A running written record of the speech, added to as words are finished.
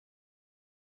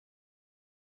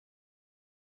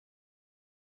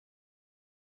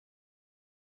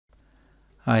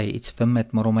Hi, it's Wim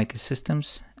at ModelMaker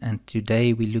Systems, and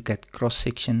today we look at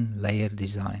cross-section layer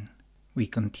design. We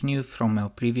continue from our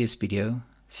previous video,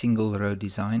 single row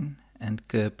design and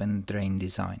curb and drain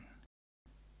design.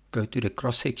 Go to the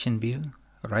cross-section view,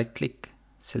 right-click,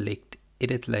 select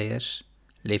Edit Layers,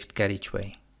 left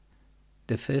carriageway.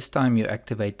 The first time you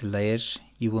activate the layers,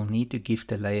 you will need to give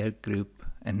the layer group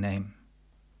a name.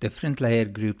 Different layer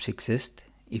groups exist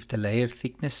if the layer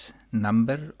thickness,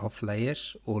 number of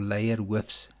layers or layer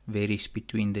widths varies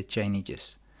between the chain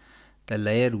edges. The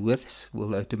layer widths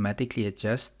will automatically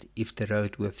adjust if the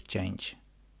road width change.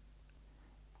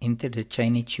 Enter the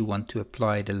chain edge you want to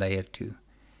apply the layer to.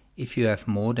 If you have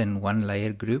more than one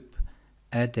layer group,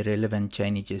 add the relevant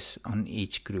chain edges on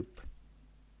each group.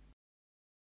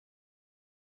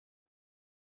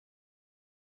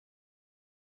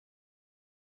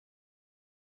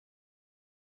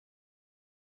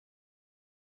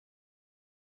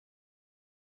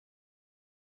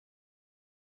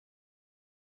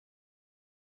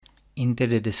 Enter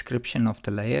the description of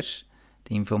the layers.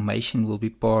 The information will be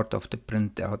part of the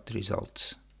printout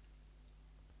results.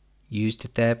 Use the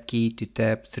tab key to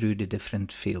tab through the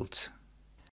different fields.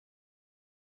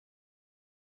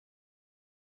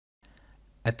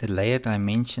 At the layer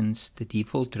dimensions, the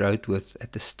default road width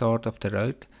at the start of the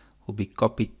road will be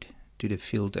copied to the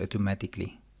field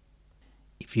automatically.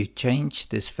 If you change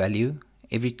this value,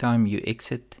 every time you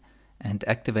exit and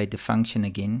activate the function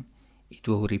again, it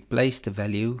will replace the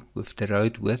value with the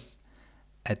road width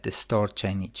at the start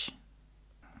chain edge.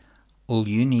 All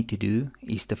you need to do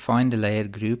is define the layer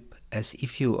group as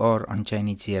if you are on chain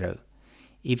edge 0,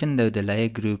 even though the layer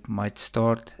group might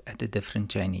start at a different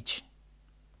chain edge.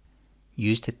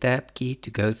 Use the tab key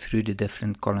to go through the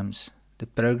different columns. The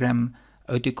program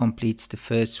auto-completes the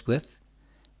first width.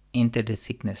 Enter the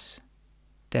thickness.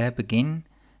 Tab again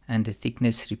and the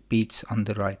thickness repeats on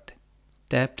the right.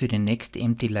 Tab to the next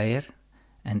empty layer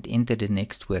and enter the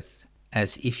next width,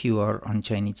 as if you are on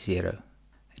chain edge 0.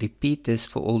 Repeat this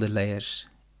for all the layers.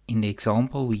 In the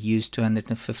example we use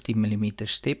 250 mm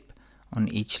step on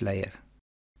each layer.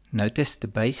 Notice the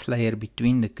base layer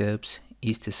between the curbs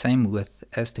is the same width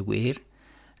as the wear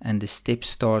and the step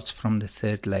starts from the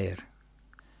third layer.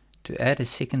 To add a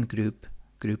second group,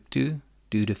 group 2,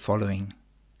 do the following.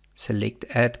 Select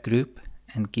Add Group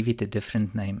and give it a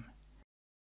different name.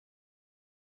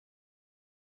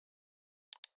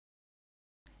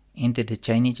 Enter the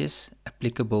chain edges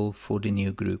applicable for the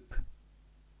new group.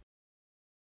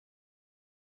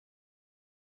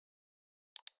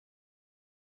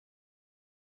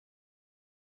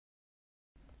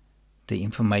 The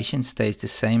information stays the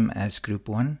same as group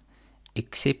 1,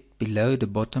 except below the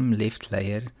bottom left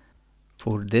layer.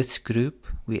 For this group,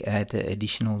 we add an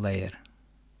additional layer.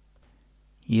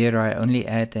 Here I only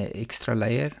add an extra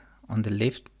layer on the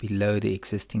left below the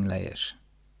existing layers.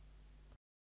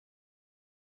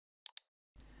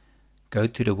 Go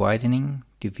to the widening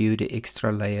to view the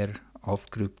extra layer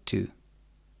of group 2.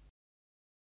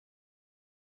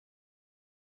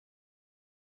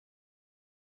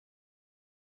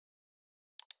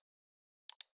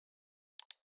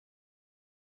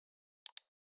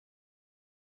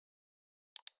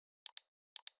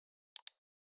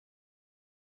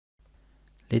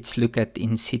 Let's look at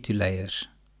Insitu Layers.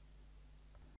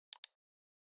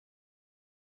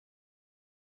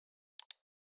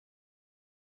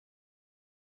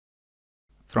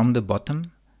 From the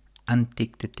bottom,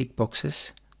 untick the tick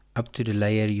boxes up to the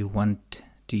layer you want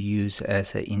to use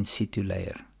as an in-situ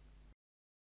layer.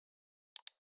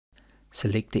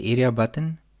 Select the area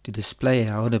button to display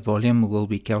how the volume will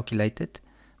be calculated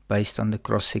based on the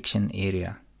cross-section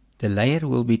area. The layer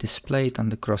will be displayed on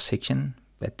the cross-section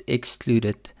but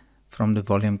excluded from the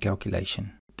volume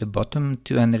calculation. The bottom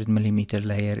 200 mm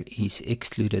layer is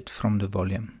excluded from the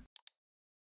volume.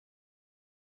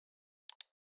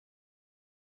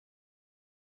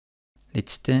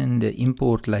 Let's turn the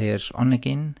import layers on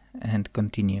again and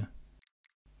continue.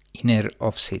 Inner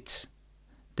offsets.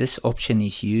 This option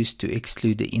is used to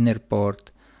exclude the inner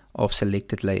part of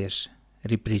selected layers,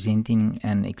 representing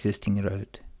an existing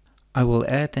road. I will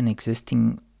add an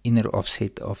existing inner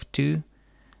offset of 2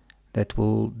 that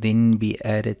will then be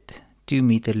added 2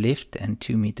 meter left and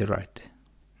 2 meter right.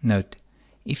 Note,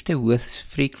 if the widths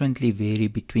frequently vary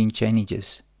between chain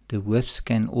edges, the widths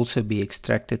can also be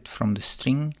extracted from the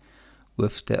string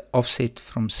with the offset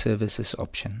from services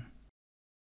option.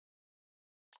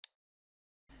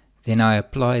 Then I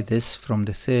apply this from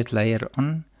the third layer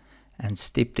on and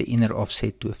step the inner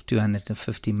offset with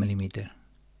 250 mm.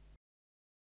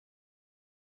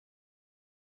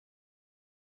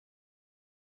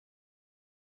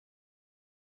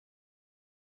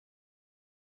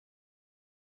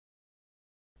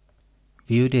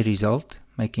 View the result,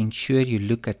 making sure you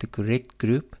look at the correct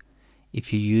group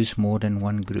if you use more than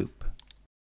one group.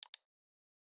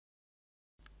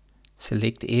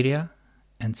 Select area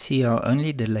and see how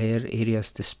only the layer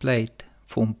areas displayed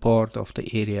form part of the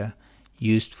area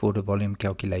used for the volume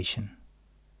calculation.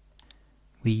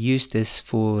 We use this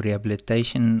for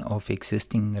rehabilitation of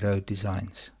existing road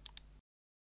designs.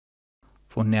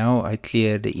 For now, I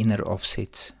clear the inner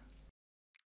offsets.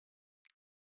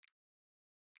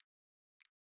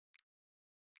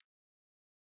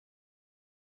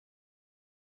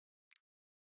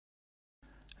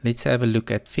 Let's have a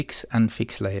look at Fix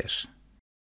Unfix layers.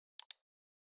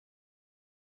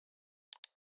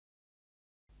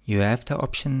 You have the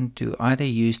option to either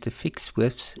use the fix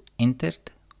widths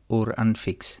entered or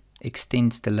Unfix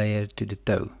extends the layer to the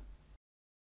toe.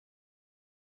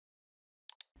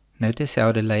 Notice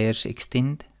how the layers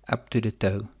extend up to the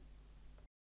toe.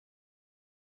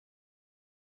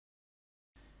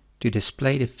 To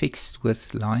display the fixed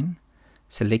width line,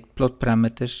 select Plot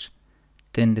Parameters,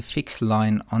 turn the fixed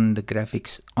line on the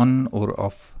graphics on or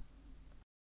off.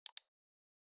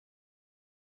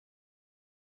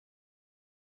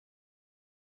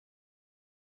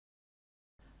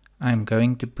 I am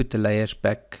going to put the layers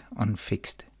back on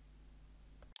fixed.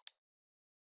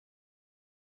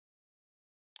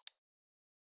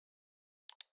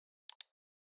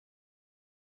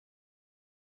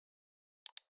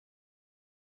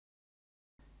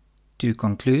 To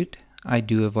conclude, I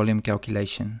do a volume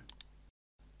calculation.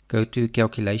 Go to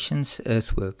Calculations,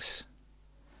 Earthworks.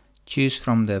 Choose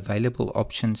from the available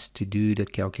options to do the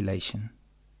calculation.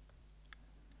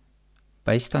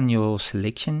 Based on your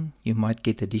selection, you might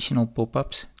get additional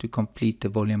pop-ups to complete the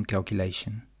volume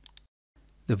calculation.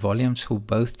 The volumes for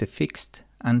both the fixed,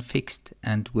 unfixed,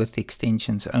 and with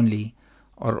extensions only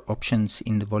are options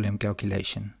in the volume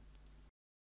calculation.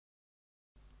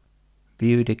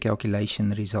 View the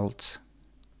calculation results.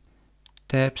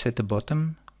 Tabs at the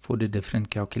bottom for the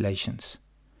different calculations.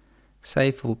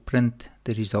 Save or print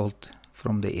the result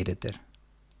from the editor.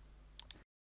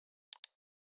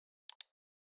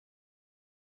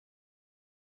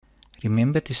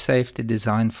 Remember to save the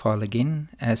design file again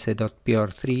as a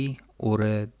 .pr3 or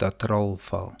a .rol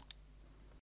file.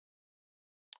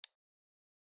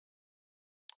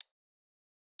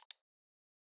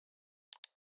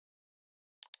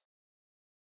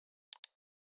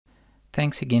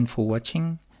 Thanks again for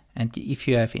watching, and if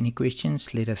you have any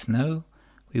questions, let us know.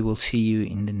 We will see you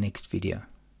in the next video.